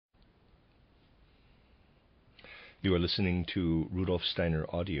You are listening to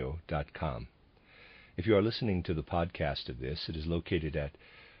RudolfSteinerAudio.com. If you are listening to the podcast of this, it is located at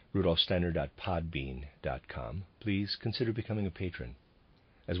RudolfSteiner.podbean.com. Please consider becoming a patron.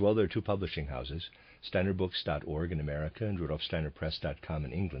 As well, there are two publishing houses, SteinerBooks.org in America and RudolfSteinerPress.com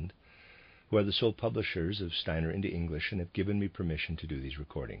in England, who are the sole publishers of Steiner into English and have given me permission to do these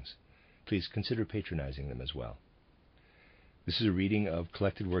recordings. Please consider patronizing them as well. This is a reading of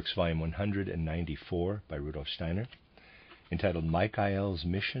Collected Works, Volume 194 by Rudolf Steiner, entitled Michael's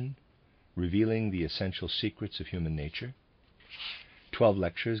Mission, Revealing the Essential Secrets of Human Nature. 12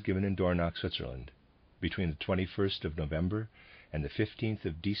 lectures given in Dornach, Switzerland, between the 21st of November and the 15th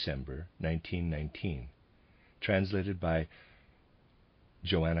of December, 1919, translated by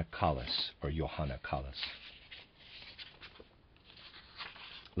Johanna Collis.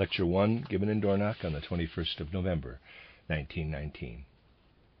 Lecture 1, given in Dornach on the 21st of November, 1919.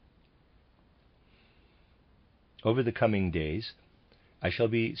 Over the coming days, I shall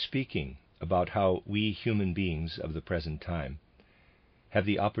be speaking about how we human beings of the present time have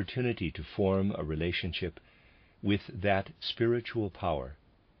the opportunity to form a relationship with that spiritual power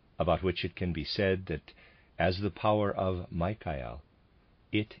about which it can be said that, as the power of Michael,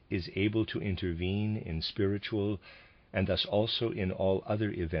 it is able to intervene in spiritual and thus also in all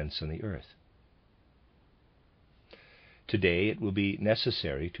other events on the earth. Today it will be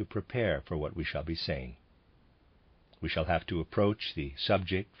necessary to prepare for what we shall be saying. We shall have to approach the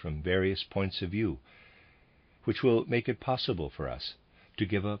subject from various points of view, which will make it possible for us to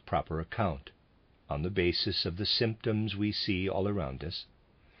give a proper account, on the basis of the symptoms we see all around us,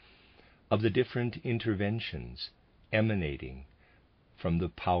 of the different interventions emanating from the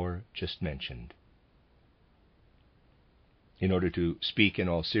power just mentioned. In order to speak in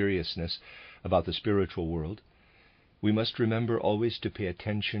all seriousness about the spiritual world, we must remember always to pay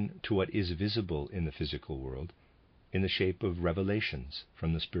attention to what is visible in the physical world in the shape of revelations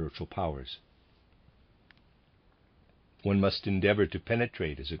from the spiritual powers. One must endeavor to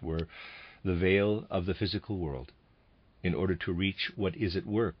penetrate, as it were, the veil of the physical world in order to reach what is at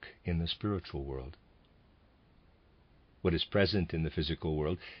work in the spiritual world. What is present in the physical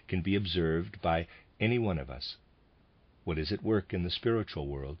world can be observed by any one of us. What is at work in the spiritual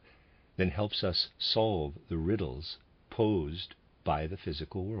world then helps us solve the riddles posed by the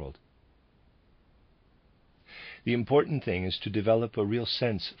physical world. The important thing is to develop a real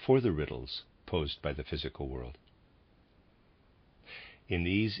sense for the riddles posed by the physical world. In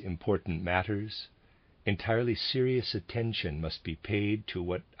these important matters, entirely serious attention must be paid to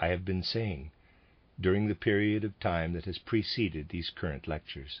what I have been saying during the period of time that has preceded these current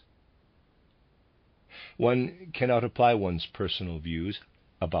lectures. One cannot apply one's personal views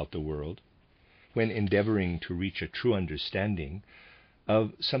about the world when endeavoring to reach a true understanding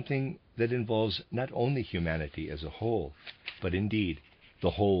of something that involves not only humanity as a whole, but indeed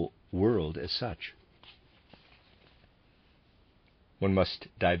the whole world as such. One must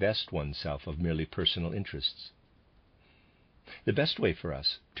divest oneself of merely personal interests. The best way for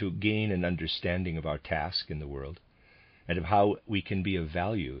us to gain an understanding of our task in the world and of how we can be of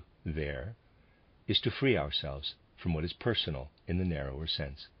value there is to free ourselves from what is personal in the narrower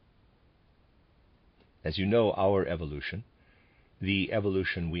sense. As you know, our evolution, the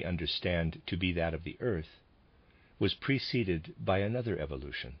evolution we understand to be that of the earth, was preceded by another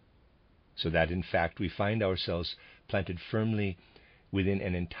evolution, so that in fact we find ourselves planted firmly within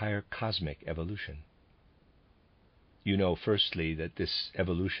an entire cosmic evolution. You know, firstly, that this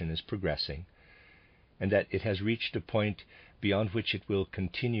evolution is progressing, and that it has reached a point beyond which it will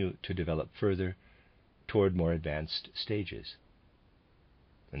continue to develop further toward more advanced stages.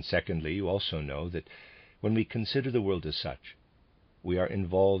 And secondly, you also know that when we consider the world as such, we are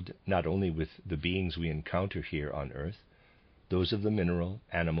involved not only with the beings we encounter here on earth, those of the mineral,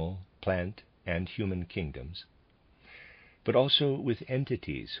 animal, plant, and human kingdoms, but also with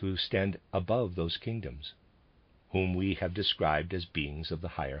entities who stand above those kingdoms, whom we have described as beings of the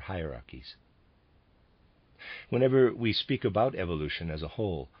higher hierarchies. Whenever we speak about evolution as a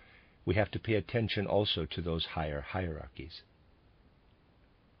whole, we have to pay attention also to those higher hierarchies.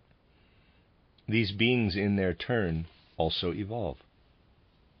 These beings, in their turn, also evolve.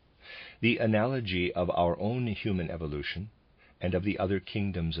 The analogy of our own human evolution and of the other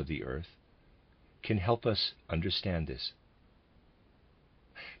kingdoms of the earth can help us understand this.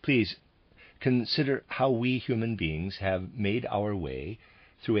 Please consider how we human beings have made our way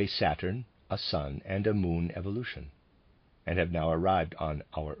through a Saturn, a Sun, and a Moon evolution, and have now arrived on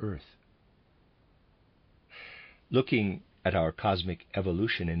our Earth. Looking at our cosmic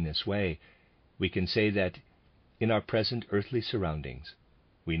evolution in this way, we can say that in our present earthly surroundings,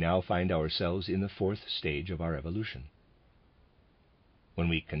 we now find ourselves in the fourth stage of our evolution. When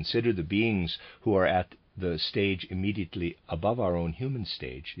we consider the beings who are at the stage immediately above our own human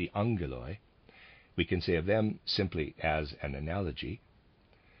stage, the angeloi, we can say of them, simply as an analogy,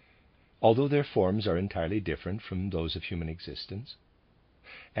 although their forms are entirely different from those of human existence,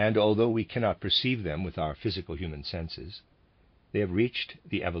 and although we cannot perceive them with our physical human senses, they have reached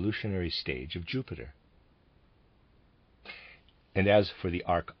the evolutionary stage of Jupiter. And as for the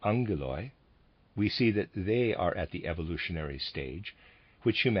archangeloi, we see that they are at the evolutionary stage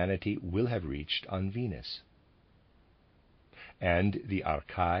which humanity will have reached on Venus. And the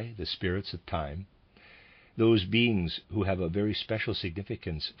archai, the spirits of time, those beings who have a very special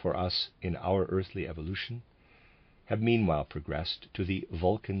significance for us in our earthly evolution, have meanwhile progressed to the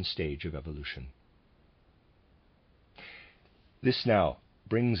Vulcan stage of evolution. This now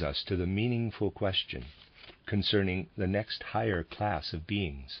brings us to the meaningful question concerning the next higher class of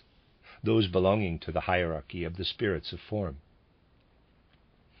beings, those belonging to the hierarchy of the spirits of form.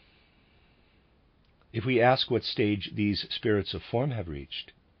 If we ask what stage these spirits of form have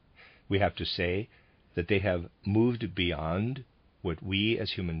reached, we have to say that they have moved beyond what we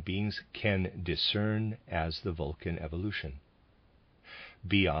as human beings can discern as the Vulcan evolution,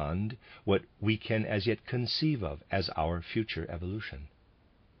 beyond what we can as yet conceive of as our future evolution.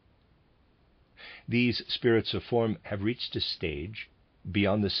 These spirits of form have reached a stage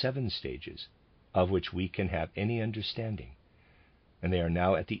beyond the 7 stages of which we can have any understanding, and they are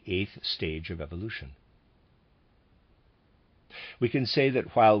now at the 8th stage of evolution. We can say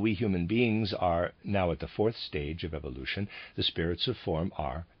that while we human beings are now at the 4th stage of evolution, the spirits of form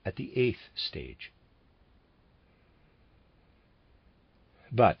are at the 8th stage.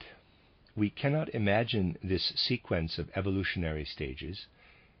 But we cannot imagine this sequence of evolutionary stages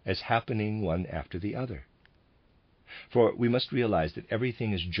as happening one after the other, for we must realize that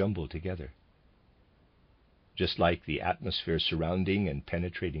everything is jumbled together. Just like the atmosphere surrounding and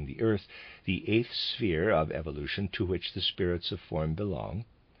penetrating the earth, the 8th sphere of evolution to which the spirits of form belong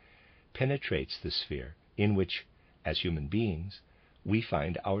penetrates the sphere in which, as human beings, we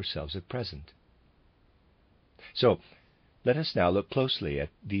find ourselves at present. So, let us now look closely at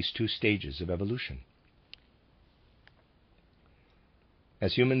these 2 stages of evolution.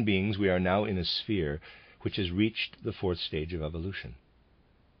 As human beings, we are now in a sphere which has reached the 4th stage of evolution.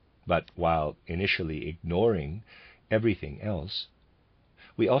 But while initially ignoring everything else,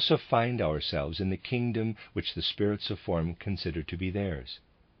 we also find ourselves in the kingdom which the spirits of form consider to be theirs,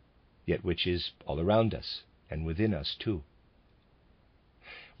 yet which is all around us and within us too.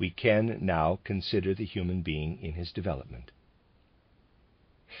 We can now consider the human being in his development.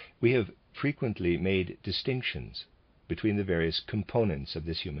 We have frequently made distinctions between the various components of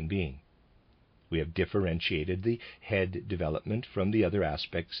this human being. We have differentiated the head development from the other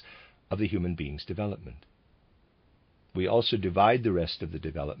aspects of the human being's development. We also divide the rest of the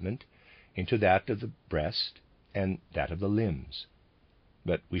development into that of the breast and that of the limbs,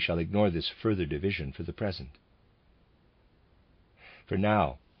 but we shall ignore this further division for the present. For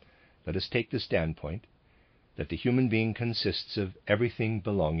now, let us take the standpoint that the human being consists of everything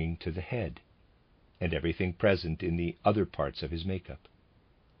belonging to the head, and everything present in the other parts of his makeup.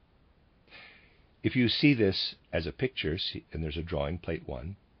 If you see this as a picture, and there's a drawing, plate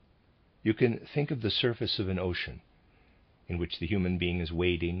 1, you can think of the surface of an ocean in which the human being is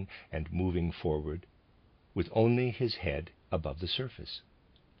wading and moving forward with only his head above the surface.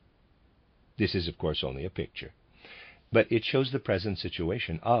 This is, of course, only a picture, but it shows the present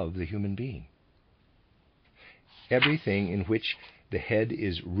situation of the human being. Everything in which the head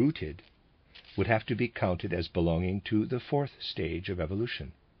is rooted would have to be counted as belonging to the 4th stage of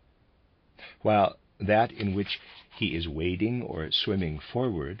evolution, while that in which he is wading or swimming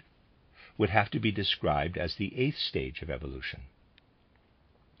forward would have to be described as the 8th stage of evolution.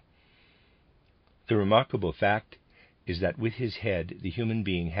 The remarkable fact is that with his head the human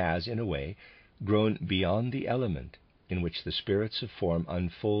being has, in a way, grown beyond the element in which the spirits of form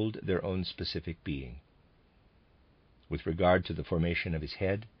unfold their own specific being. With regard to the formation of his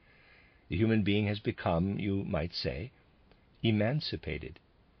head, the human being has become, you might say, emancipated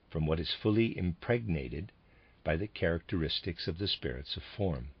from what is fully impregnated by the characteristics of the spirits of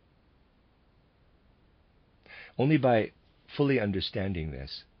form. Only by fully understanding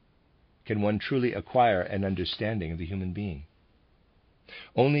this can one truly acquire an understanding of the human being.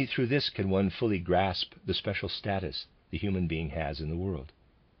 Only through this can one fully grasp the special status the human being has in the world.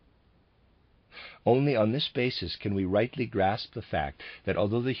 Only on this basis can we rightly grasp the fact that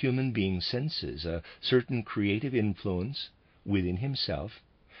although the human being senses a certain creative influence within himself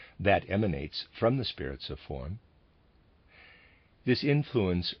that emanates from the spirits of form, this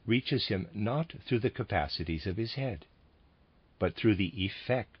influence reaches him not through the capacities of his head, but through the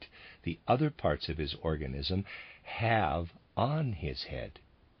effect the other parts of his organism have on his head.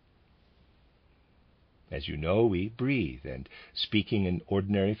 As you know, we breathe, and speaking in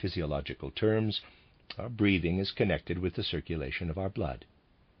ordinary physiological terms, our breathing is connected with the circulation of our blood.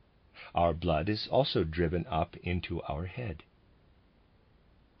 Our blood is also driven up into our head.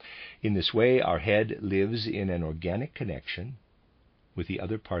 In this way, our head lives in an organic connection with the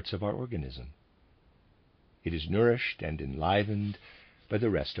other parts of our organism. It is nourished and enlivened by the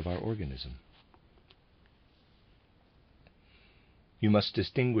rest of our organism. You must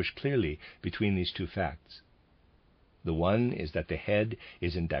distinguish clearly between these two facts. The one is that the head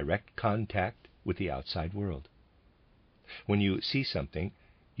is in direct contact with the outside world. When you see something,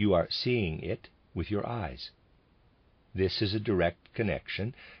 you are seeing it with your eyes. This is a direct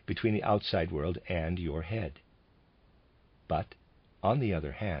connection between the outside world and your head. But, on the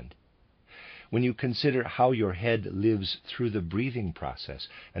other hand, when you consider how your head lives through the breathing process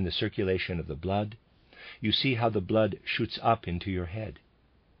and the circulation of the blood, you see how the blood shoots up into your head.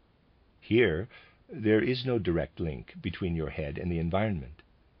 Here, there is no direct link between your head and the environment,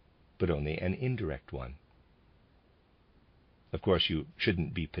 but only an indirect one. Of course, you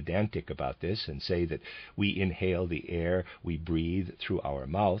shouldn't be pedantic about this and say that we inhale the air we breathe through our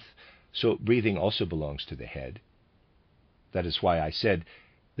mouth, so breathing also belongs to the head. That is why I said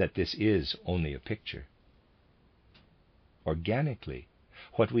that this is only a picture. Organically,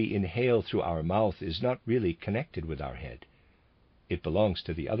 what we inhale through our mouth is not really connected with our head. It belongs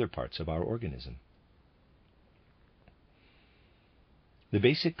to the other parts of our organism. The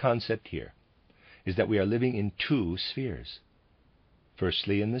basic concept here is that we are living in two spheres.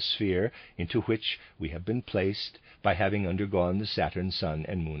 Firstly, in the sphere into which we have been placed by having undergone the Saturn, Sun,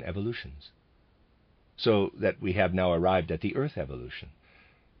 and Moon evolutions, so that we have now arrived at the Earth evolution,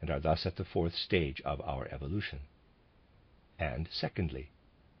 and are thus at the fourth stage of our evolution. And secondly,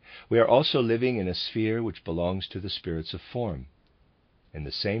 we are also living in a sphere which belongs to the spirits of form, in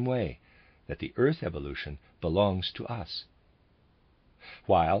the same way that the Earth evolution belongs to us,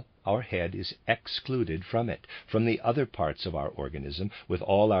 while our head is excluded from it, from the other parts of our organism, with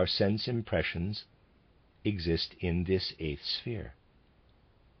all our sense impressions, exist in this eighth sphere.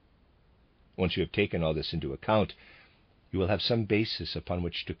 Once you have taken all this into account, you will have some basis upon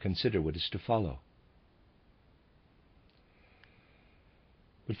which to consider what is to follow.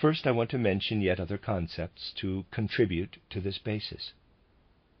 But first I want to mention yet other concepts to contribute to this basis.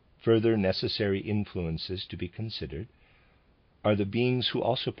 Further necessary influences to be considered are the beings who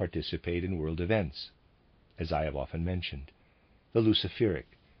also participate in world events, as I have often mentioned, the Luciferic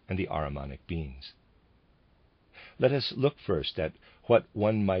and the Ahrimanic beings. Let us look first at what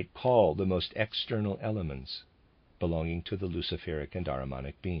one might call the most external elements belonging to the Luciferic and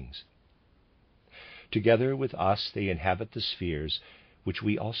Ahrimanic beings. Together with us they inhabit the spheres which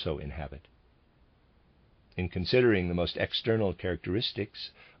we also inhabit. In considering the most external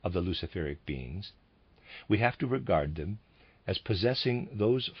characteristics of the Luciferic beings, we have to regard them as possessing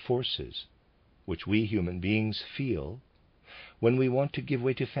those forces which we human beings feel when we want to give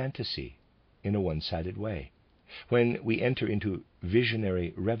way to fantasy in a one-sided way, when we enter into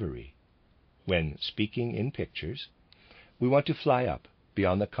visionary reverie, when, speaking in pictures, we want to fly up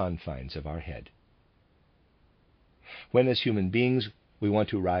beyond the confines of our head. When, as human beings, we want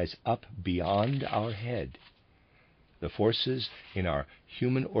to rise up beyond our head, the forces in our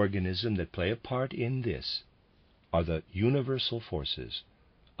human organism that play a part in this are the universal forces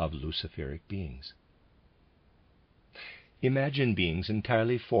of Luciferic beings. Imagine beings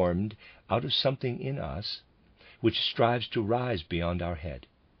entirely formed out of something in us which strives to rise beyond our head.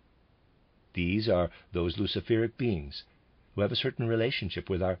 These are those Luciferic beings who have a certain relationship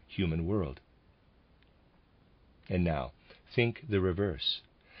with our human world. And now, think the reverse.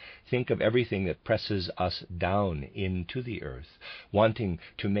 Think of everything that presses us down into the earth, wanting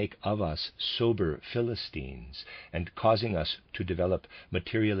to make of us sober Philistines, and causing us to develop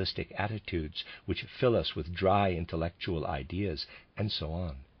materialistic attitudes which fill us with dry intellectual ideas, and so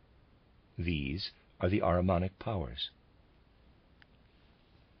on. These are the Ahrimanic powers.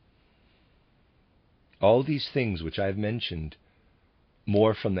 All these things which I have mentioned,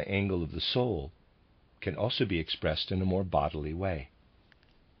 more from the angle of the soul, can also be expressed in a more bodily way.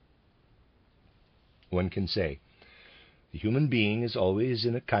 One can say, the human being is always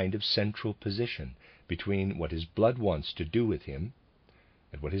in a kind of central position between what his blood wants to do with him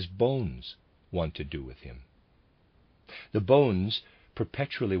and what his bones want to do with him. The bones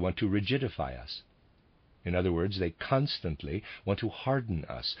perpetually want to rigidify us. In other words, they constantly want to harden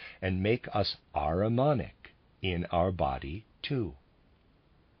us and make us Ahrimanic, in our body too.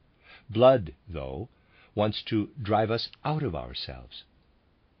 Blood, though, wants to drive us out of ourselves.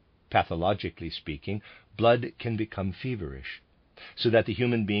 Pathologically speaking, blood can become feverish, so that the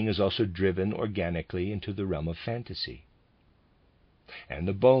human being is also driven organically into the realm of fantasy. And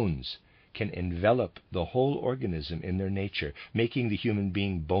the bones can envelop the whole organism in their nature, making the human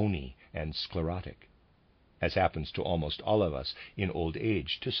being bony and sclerotic, as happens to almost all of us in old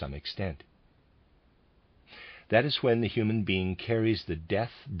age to some extent. That is when the human being carries the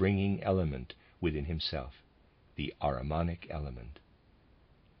death-bringing element within himself, the Ahrimanic element.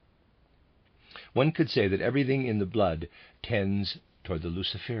 One could say that everything in the blood tends toward the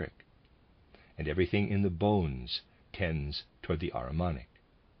Luciferic, and everything in the bones tends toward the Ahrimanic,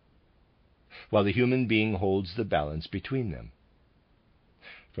 while the human being holds the balance between them.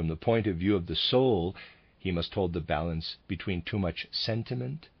 From the point of view of the soul, he must hold the balance between too much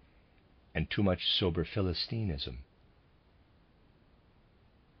sentiment and too much sober Philistinism.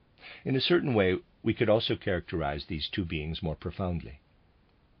 In a certain way, we could also characterize these two beings more profoundly.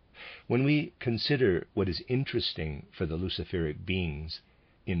 When we consider what is interesting for the Luciferic beings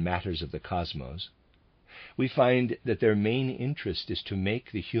in matters of the cosmos, we find that their main interest is to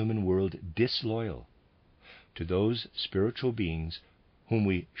make the human world disloyal to those spiritual beings whom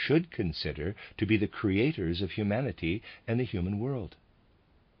we should consider to be the creators of humanity and the human world.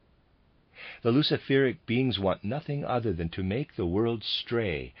 The Luciferic beings want nothing other than to make the world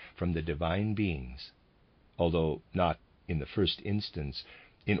stray from the divine beings, although not in the first instance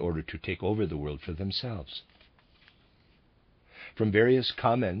in order to take over the world for themselves. From various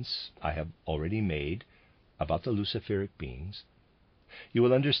comments I have already made about the Luciferic beings, you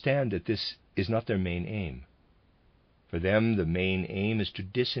will understand that this is not their main aim. For them, the main aim is to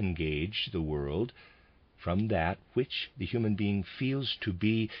disengage the world from that which the human being feels to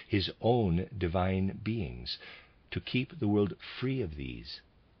be his own divine beings, to keep the world free of these.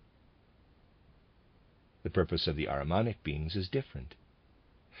 The purpose of the Ahrimanic beings is different.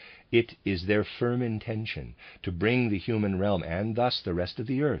 It is their firm intention to bring the human realm, and thus the rest of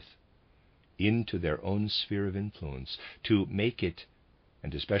the earth, into their own sphere of influence, to make it,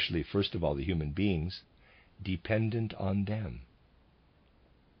 and especially first of all the human beings, dependent on them.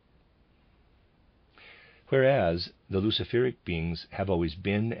 Whereas the Luciferic beings have always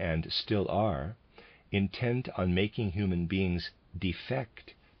been, and still are, intent on making human beings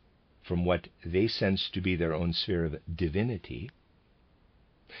defect from what they sense to be their own sphere of divinity,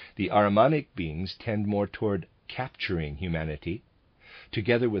 the Ahrimanic beings tend more toward capturing humanity,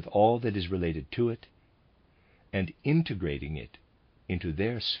 together with all that is related to it, and integrating it into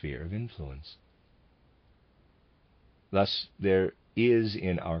their sphere of influence. Thus, there is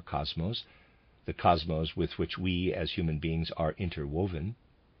in our cosmos, the cosmos with which we as human beings are interwoven,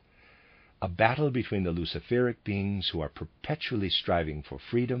 a battle between the Luciferic beings who are perpetually striving for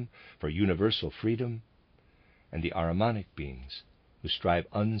freedom, for universal freedom, and the Ahrimanic beings who strive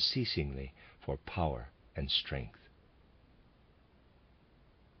unceasingly for power and strength.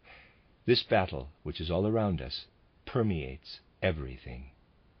 This battle, which is all around us, permeates everything.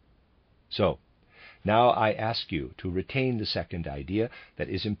 So, now I ask you to retain the second idea that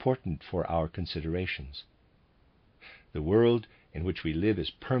is important for our considerations. The world in which we live is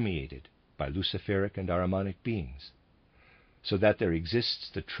permeated by Luciferic and Ahrimanic beings, so that there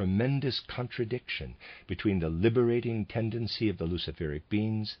exists the tremendous contradiction between the liberating tendency of the Luciferic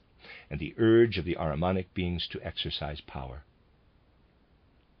beings and the urge of the Ahrimanic beings to exercise power.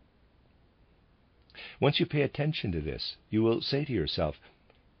 Once you pay attention to this, you will say to yourself,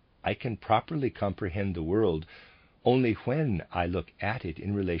 I can properly comprehend the world only when I look at it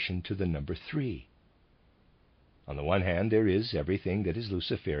in relation to the number 3. On the one hand, there is everything that is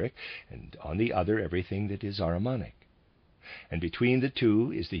Luciferic, and on the other, everything that is Ahrimanic. And between the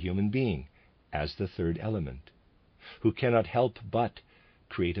two is the human being, as the third element, who cannot help but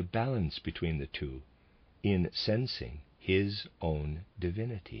create a balance between the two in sensing his own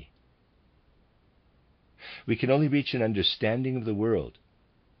divinity. We can only reach an understanding of the world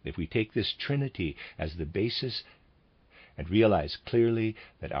if we take this trinity as the basis and realize clearly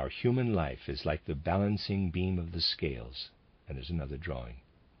that our human life is like the balancing beam of the scales. And there's another drawing.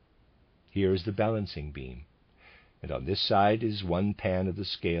 Here is the balancing beam, and on this side is one pan of the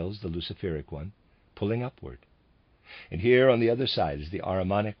scales, the Luciferic one, pulling upward. And here on the other side is the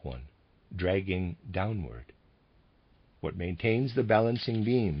Ahrimanic one, dragging downward. What maintains the balancing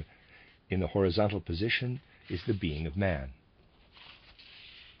beam in the horizontal position is the being of man.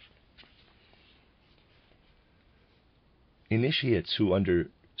 Initiates who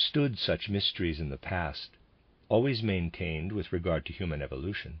understood such mysteries in the past always maintained, with regard to human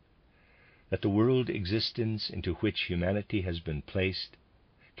evolution, that the world existence into which humanity has been placed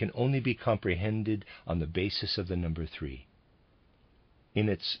can only be comprehended on the basis of the number 3. In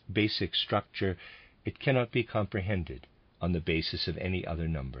its basic structure, it cannot be comprehended on the basis of any other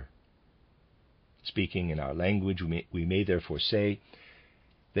number. Speaking in our language, we may therefore say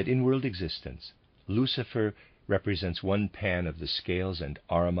that in world existence, Lucifer represents one pan of the scales and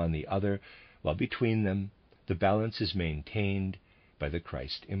Ahriman the other, while between them the balance is maintained by the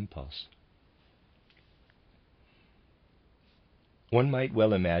Christ impulse. One might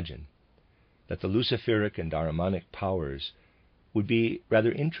well imagine that the Luciferic and Ahrimanic powers would be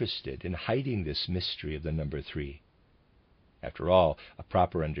rather interested in hiding this mystery of the number 3. After all, a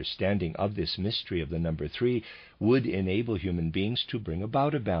proper understanding of this mystery of the number 3 would enable human beings to bring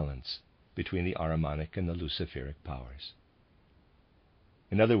about a balance between the Ahrimanic and the Luciferic powers.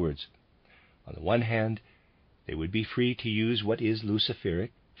 In other words, on the one hand, they would be free to use what is Luciferic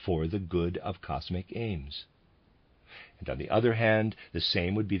for the good of cosmic aims. And on the other hand, the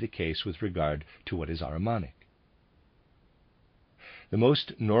same would be the case with regard to what is Ahrimanic. The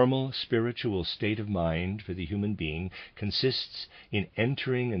most normal spiritual state of mind for the human being consists in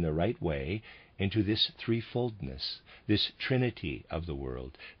entering in the right way into this threefoldness, this trinity of the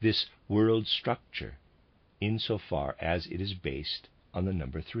world, this world structure, insofar as it is based on the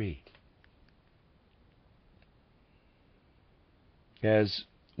number 3. As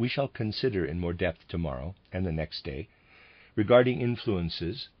we shall consider in more depth tomorrow and the next day, regarding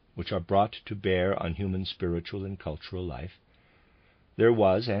influences which are brought to bear on human spiritual and cultural life, there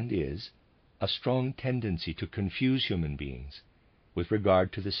was and is a strong tendency to confuse human beings with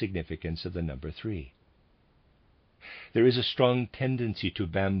regard to the significance of the number 3. There is a strong tendency to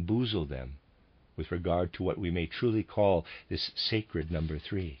bamboozle them with regard to what we may truly call this sacred number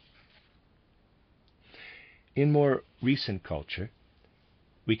 3. In more recent culture,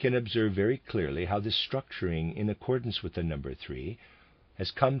 we can observe very clearly how this structuring in accordance with the number 3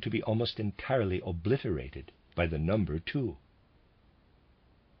 has come to be almost entirely obliterated by the number 2.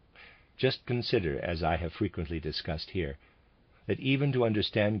 Just consider, as I have frequently discussed here, that even to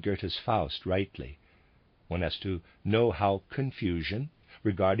understand Goethe's Faust rightly, one has to know how confusion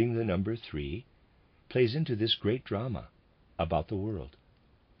regarding the number 3 plays into this great drama about the world.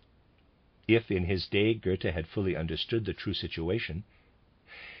 If in his day Goethe had fully understood the true situation,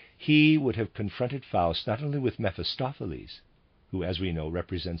 he would have confronted Faust not only with Mephistopheles, who, as we know,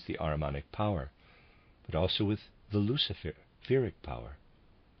 represents the Ahrimanic power, but also with the Luciferic power.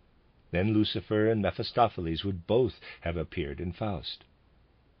 Then Lucifer and Mephistopheles would both have appeared in Faust.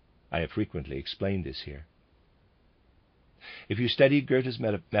 I have frequently explained this here. If you study Goethe's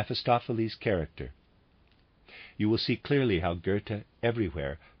Mephistopheles character, you will see clearly how Goethe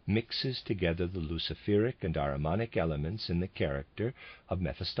everywhere mixes together the Luciferic and Ahrimanic elements in the character of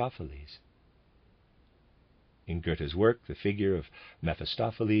Mephistopheles. In Goethe's work, the figure of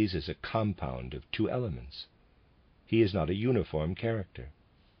Mephistopheles is a compound of two elements. He is not a uniform character.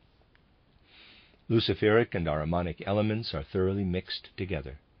 Luciferic and Ahrimanic elements are thoroughly mixed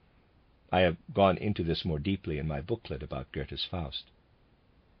together. I have gone into this more deeply in my booklet about Goethe's Faust.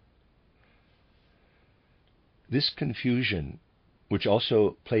 This confusion, which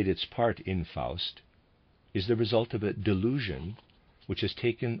also played its part in Faust, is the result of a delusion which has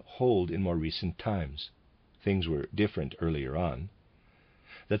taken hold in more recent times. Things were different earlier on.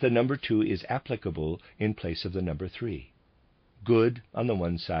 That the number 2 is applicable in place of the number 3. Good on the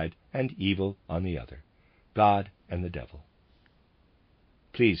one side and evil on the other. God and the devil.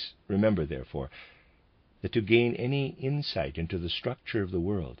 Please remember, therefore, that to gain any insight into the structure of the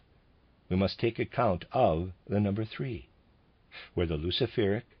world, we must take account of the number 3, where the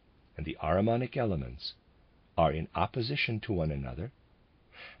Luciferic and the Ahrimanic elements are in opposition to one another,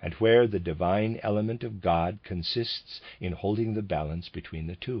 and where the divine element of God consists in holding the balance between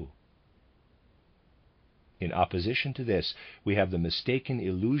the two. In opposition to this, we have the mistaken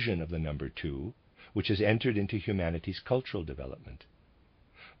illusion of the number 2, which has entered into humanity's cultural development.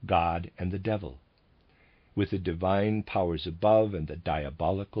 God and the devil, with the divine powers above and the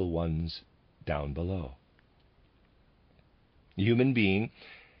diabolical ones down below. The human being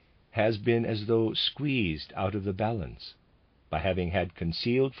has been as though squeezed out of the balance by having had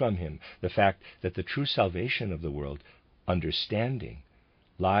concealed from him the fact that the true salvation of the world, understanding,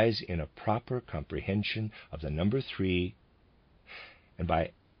 lies in a proper comprehension of the number 3, and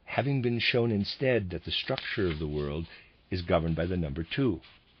by having been shown instead that the structure of the world is governed by the number 2.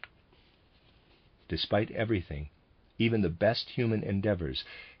 Despite everything, even the best human endeavors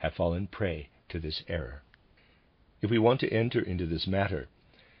have fallen prey to this error. If we want to enter into this matter,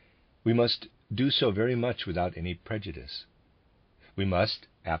 we must do so very much without any prejudice. We must,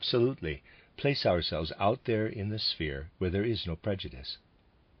 absolutely, place ourselves out there in the sphere where there is no prejudice.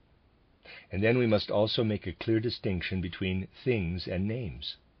 And then we must also make a clear distinction between things and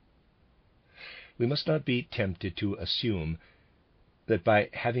names. We must not be tempted to assume that by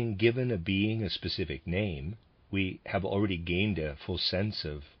having given a being a specific name, we have already gained a full sense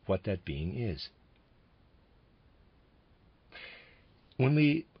of what that being is. When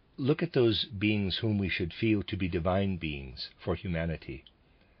we look at those beings whom we should feel to be divine beings for humanity,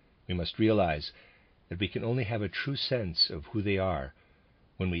 we must realize that we can only have a true sense of who they are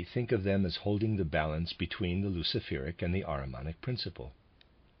when we think of them as holding the balance between the Luciferic and the Ahrimanic principle.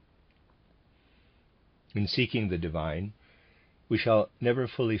 In seeking the divine, we shall never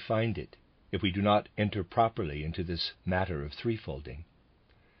fully find it if we do not enter properly into this matter of threefolding.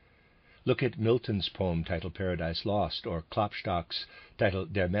 Look at Milton's poem titled Paradise Lost, or Klopstock's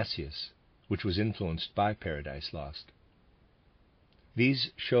titled Der Messias, which was influenced by Paradise Lost.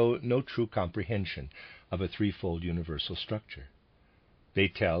 These show no true comprehension of a threefold universal structure. They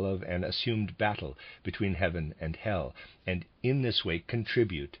tell of an assumed battle between heaven and hell, and in this way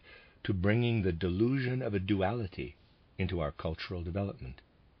contribute to bringing the delusion of a duality into our cultural development.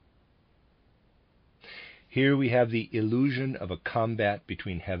 Here we have the illusion of a combat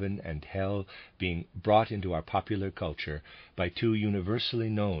between heaven and hell being brought into our popular culture by two universally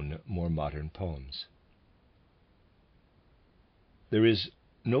known, more modern poems. There is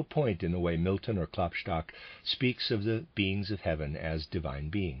no point in the way Milton or Klopstock speaks of the beings of heaven as divine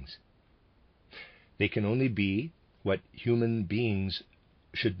beings. They can only be what human beings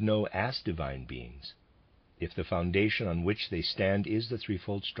should know as divine beings, if the foundation on which they stand is the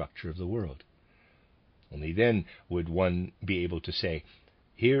threefold structure of the world. Only then would one be able to say,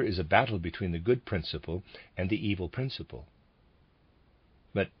 here is a battle between the good principle and the evil principle.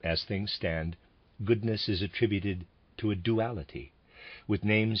 But as things stand, goodness is attributed to a duality, with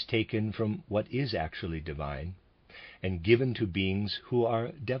names taken from what is actually divine, and given to beings who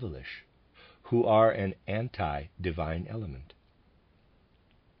are devilish, who are an anti-divine element.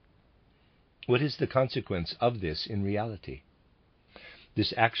 What is the consequence of this in reality?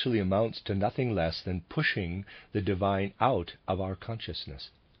 This actually amounts to nothing less than pushing the divine out of our consciousness.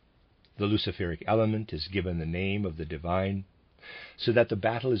 The Luciferic element is given the name of the divine, so that the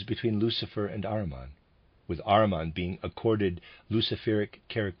battle is between Lucifer and Ahriman, with Ahriman being accorded Luciferic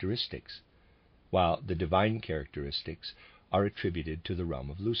characteristics, while the divine characteristics are attributed to the realm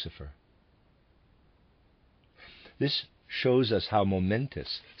of Lucifer. This shows us how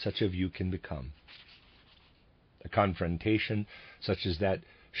momentous such a view can become. A confrontation such as that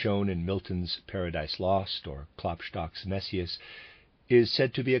shown in Milton's Paradise Lost or Klopstock's Messias is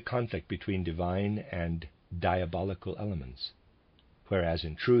said to be a conflict between divine and diabolical elements, whereas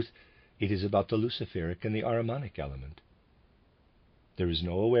in truth it is about the Luciferic and the Ahrimanic element. There is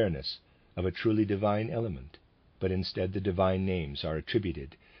no awareness of a truly divine element, but instead the divine names are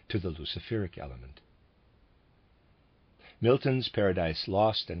attributed to the Luciferic element. Milton's Paradise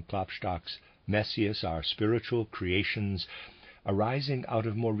Lost and Klopstock's Messias are spiritual creations arising out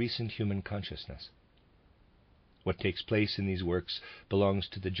of more recent human consciousness. What takes place in these works belongs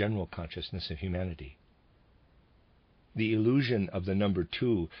to the general consciousness of humanity. The illusion of the number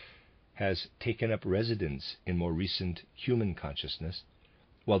 2 has taken up residence in more recent human consciousness,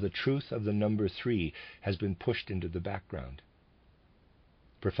 while the truth of the number 3 has been pushed into the background.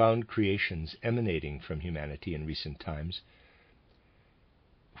 Profound creations emanating from humanity in recent times,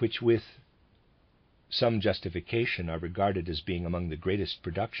 which with some justification are regarded as being among the greatest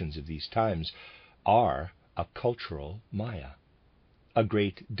productions of these times, are a cultural Maya, a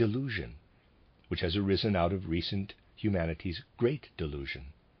great delusion, which has arisen out of recent humanity's great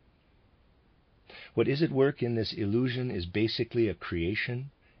delusion. What is at work in this illusion is basically a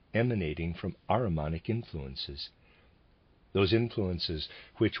creation emanating from Ahrimanic influences, those influences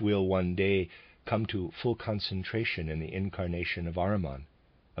which will one day come to full concentration in the incarnation of Ahriman,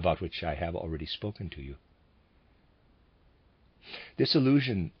 about which I have already spoken to you. This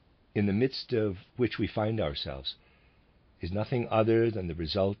illusion, in the midst of which we find ourselves, is nothing other than the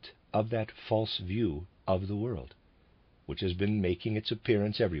result of that false view of the world, which has been making its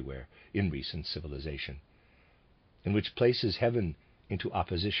appearance everywhere in recent civilization, and which places heaven into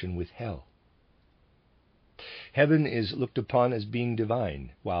opposition with hell. Heaven is looked upon as being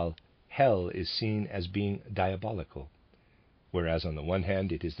divine, while hell is seen as being diabolical, whereas on the one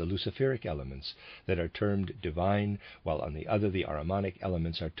hand it is the Luciferic elements that are termed divine, while on the other the Ahrimanic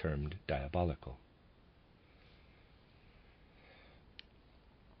elements are termed diabolical.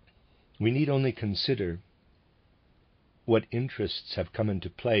 We need only consider what interests have come into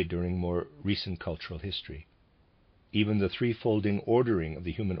play during more recent cultural history. Even the threefolding ordering of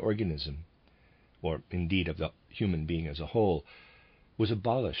the human organism or indeed of the human being as a whole, was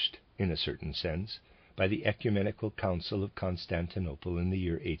abolished, in a certain sense, by the Ecumenical Council of Constantinople in the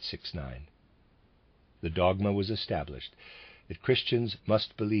year 869. The dogma was established that Christians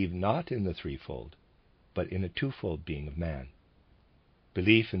must believe not in the threefold, but in a twofold being of man.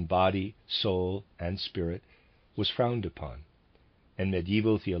 Belief in body, soul, and spirit was frowned upon, and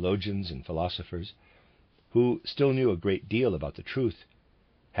medieval theologians and philosophers, who still knew a great deal about the truth,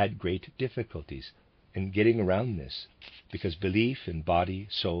 had great difficulties in getting around this, because belief in body,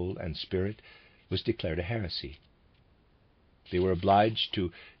 soul, and spirit was declared a heresy. They were obliged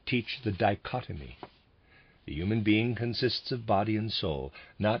to teach the dichotomy. The human being consists of body and soul,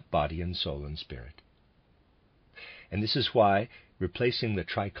 not body and soul and spirit. And this is why replacing the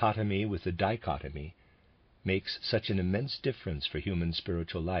trichotomy with the dichotomy makes such an immense difference for human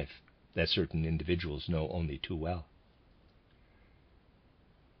spiritual life that certain individuals know only too well.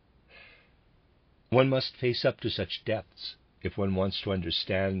 One must face up to such depths if one wants to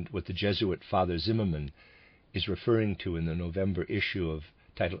understand what the Jesuit Father Zimmermann is referring to in the November issue of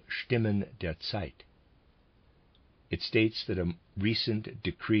titled Stimmen der Zeit. It states that a recent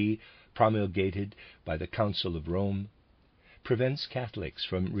decree promulgated by the Council of Rome prevents Catholics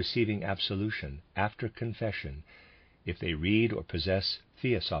from receiving absolution after confession if they read or possess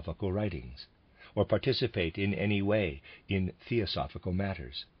theosophical writings, or participate in any way in theosophical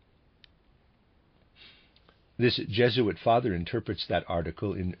matters. This Jesuit father interprets that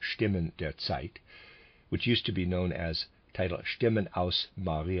article in Stimmen der Zeit, which used to be known as title Stimmen aus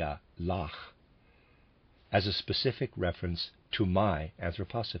Maria Lach, as a specific reference to my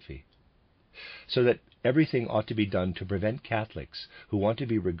anthroposophy, so that everything ought to be done to prevent Catholics who want to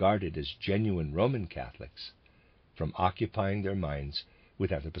be regarded as genuine Roman Catholics from occupying their minds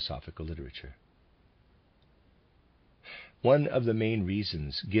with anthroposophical literature. One of the main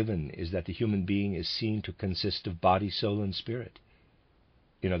reasons given is that the human being is seen to consist of body, soul, and spirit.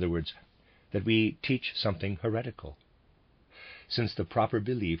 In other words, that we teach something heretical, since the proper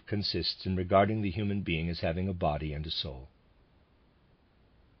belief consists in regarding the human being as having a body and a soul.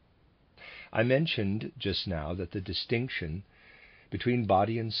 I mentioned just now that the distinction between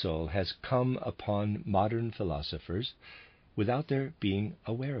body and soul has come upon modern philosophers without their being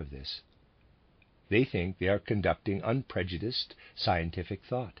aware of this. They think they are conducting unprejudiced scientific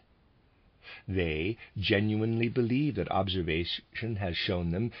thought. They genuinely believe that observation has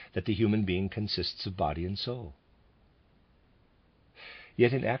shown them that the human being consists of body and soul.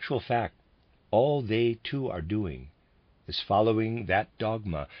 Yet in actual fact, all they too are doing is following that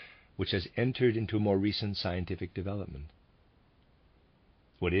dogma which has entered into more recent scientific development.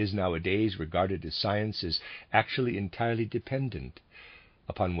 What is nowadays regarded as science is actually entirely dependent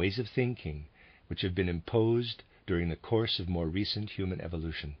upon ways of thinking which have been imposed during the course of more recent human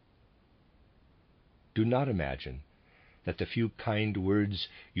evolution. Do not imagine that the few kind words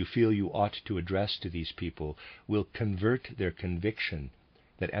you feel you ought to address to these people will convert their conviction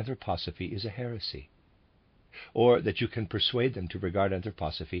that anthroposophy is a heresy, or that you can persuade them to regard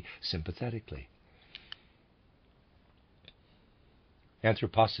anthroposophy sympathetically.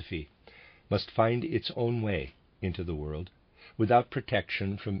 Anthroposophy must find its own way into the world without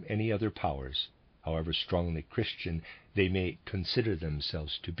protection from any other powers, however strongly Christian they may consider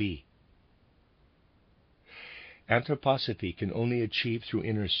themselves to be. Anthroposophy can only achieve through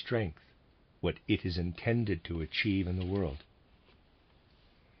inner strength what it is intended to achieve in the world.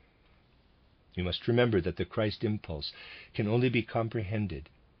 You must remember that the Christ impulse can only be comprehended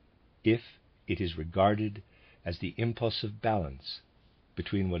if it is regarded as the impulse of balance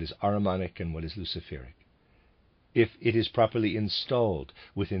between what is Ahrimanic and what is Luciferic, if it is properly installed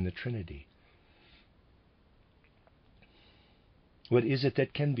within the Trinity. What is it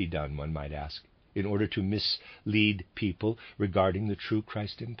that can be done, one might ask, in order to mislead people regarding the true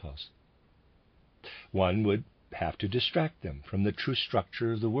Christ impulse? One would have to distract them from the true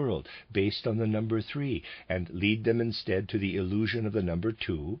structure of the world based on the number 3 and lead them instead to the illusion of the number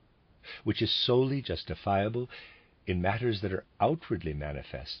 2, which is solely justifiable in matters that are outwardly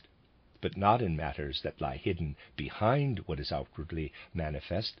manifest, but not in matters that lie hidden behind what is outwardly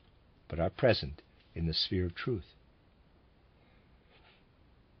manifest, but are present in the sphere of truth.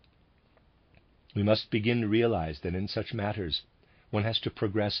 We must begin to realize that in such matters one has to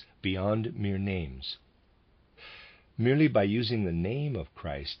progress beyond mere names. Merely by using the name of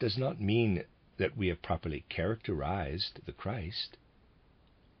Christ does not mean that we have properly characterized the Christ.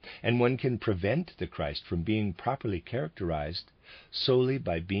 And one can prevent the Christ from being properly characterized solely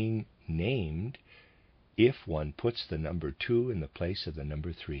by being named if one puts the number 2 in the place of the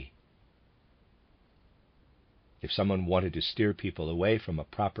number 3. If someone wanted to steer people away from a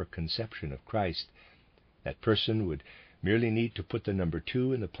proper conception of Christ, that person would merely need to put the number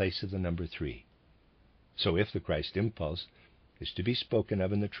 2 in the place of the number 3. So if the Christ impulse is to be spoken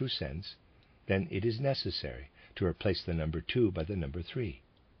of in the true sense, then it is necessary to replace the number 2 by the number 3.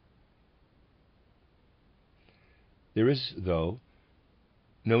 There is, though,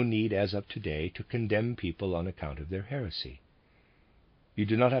 no need as of today to condemn people on account of their heresy. You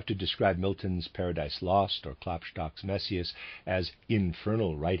do not have to describe Milton's Paradise Lost or Klopstock's Messias as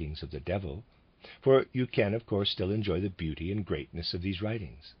infernal writings of the devil, for you can, of course, still enjoy the beauty and greatness of these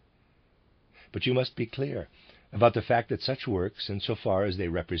writings. But you must be clear about the fact that such works, insofar as they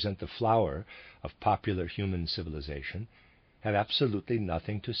represent the flower of popular human civilization, have absolutely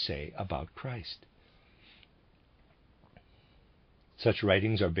nothing to say about Christ. Such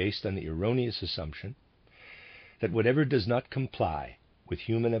writings are based on the erroneous assumption that whatever does not comply with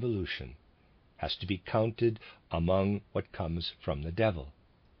human evolution has to be counted among what comes from the devil,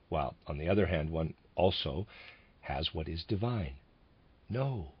 while, on the other hand, one also has what is divine.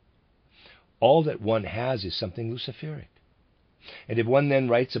 No. All that one has is something Luciferic. And if one then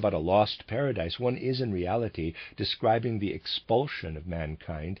writes about a lost paradise, one is in reality describing the expulsion of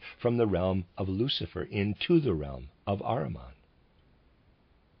mankind from the realm of Lucifer into the realm of Ahriman.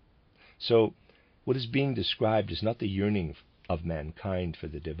 So, what is being described is not the yearning of mankind for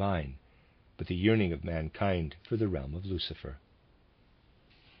the divine, but the yearning of mankind for the realm of Lucifer.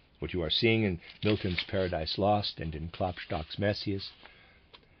 What you are seeing in Milton's Paradise Lost and in Klopstock's Messias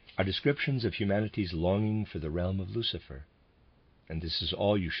are descriptions of humanity's longing for the realm of Lucifer, and this is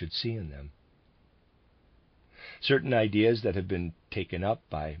all you should see in them. Certain ideas that have been taken up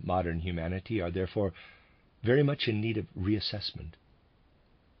by modern humanity are therefore very much in need of reassessment.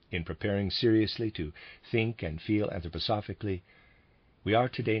 In preparing seriously to think and feel anthroposophically, we are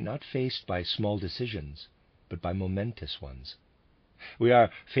today not faced by small decisions, but by momentous ones. We are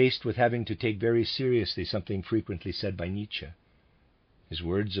faced with having to take very seriously something frequently said by Nietzsche. His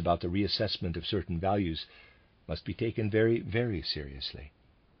words about the reassessment of certain values must be taken very, very seriously.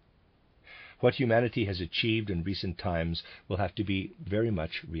 What humanity has achieved in recent times will have to be very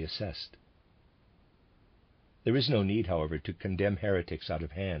much reassessed. There is no need, however, to condemn heretics out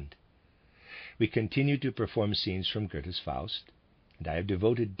of hand. We continue to perform scenes from Goethe's Faust, and I have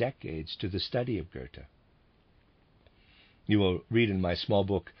devoted decades to the study of Goethe. You will read in my small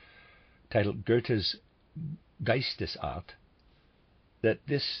book, titled Goethe's Geistesart, that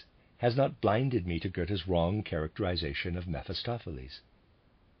this has not blinded me to Goethe's wrong characterization of Mephistopheles.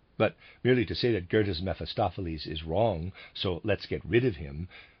 But merely to say that Goethe's Mephistopheles is wrong, so let's get rid of him,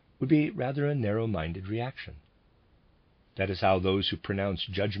 would be rather a narrow-minded reaction. That is how those who pronounce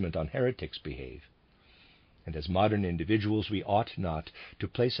judgment on heretics behave. And as modern individuals, we ought not to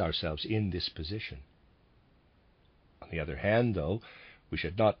place ourselves in this position. On the other hand, though, we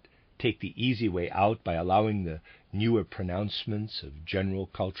should not take the easy way out by allowing the newer pronouncements of general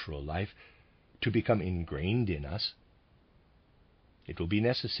cultural life to become ingrained in us. It will be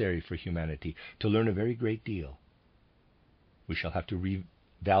necessary for humanity to learn a very great deal. We shall have to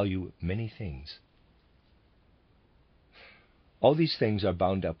revalue many things. All these things are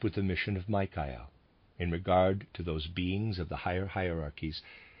bound up with the mission of Michael in regard to those beings of the higher hierarchies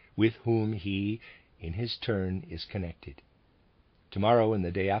with whom he, in his turn, is connected. Tomorrow and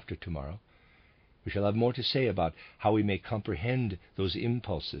the day after tomorrow, we shall have more to say about how we may comprehend those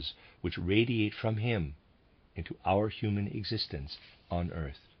impulses which radiate from him into our human existence on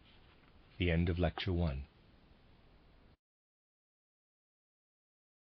earth. The end of Lecture 1.